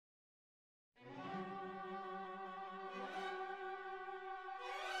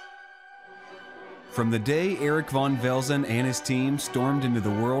From the day Eric von Velzen and his team stormed into the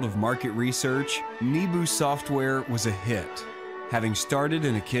world of market research, Nebu software was a hit. Having started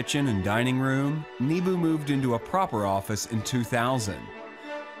in a kitchen and dining room, Nebu moved into a proper office in 2000.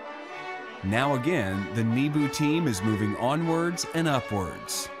 Now again, the Nebu team is moving onwards and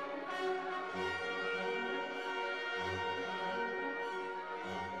upwards.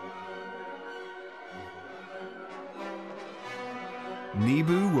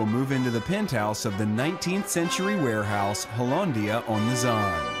 Nebu will move into the penthouse of the 19th century warehouse Hollandia on the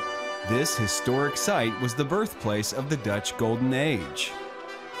Zaan. This historic site was the birthplace of the Dutch Golden Age.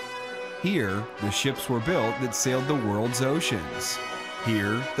 Here, the ships were built that sailed the world's oceans.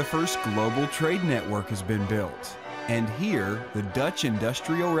 Here, the first global trade network has been built. And here, the Dutch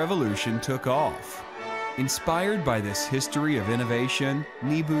Industrial Revolution took off. Inspired by this history of innovation,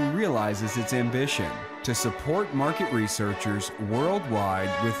 Nebu realizes its ambition to support market researchers worldwide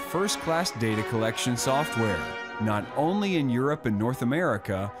with first-class data collection software, not only in Europe and North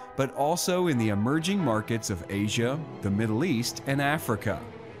America, but also in the emerging markets of Asia, the Middle East, and Africa.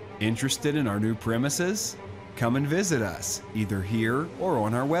 Interested in our new premises? Come and visit us, either here or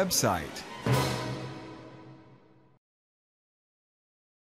on our website.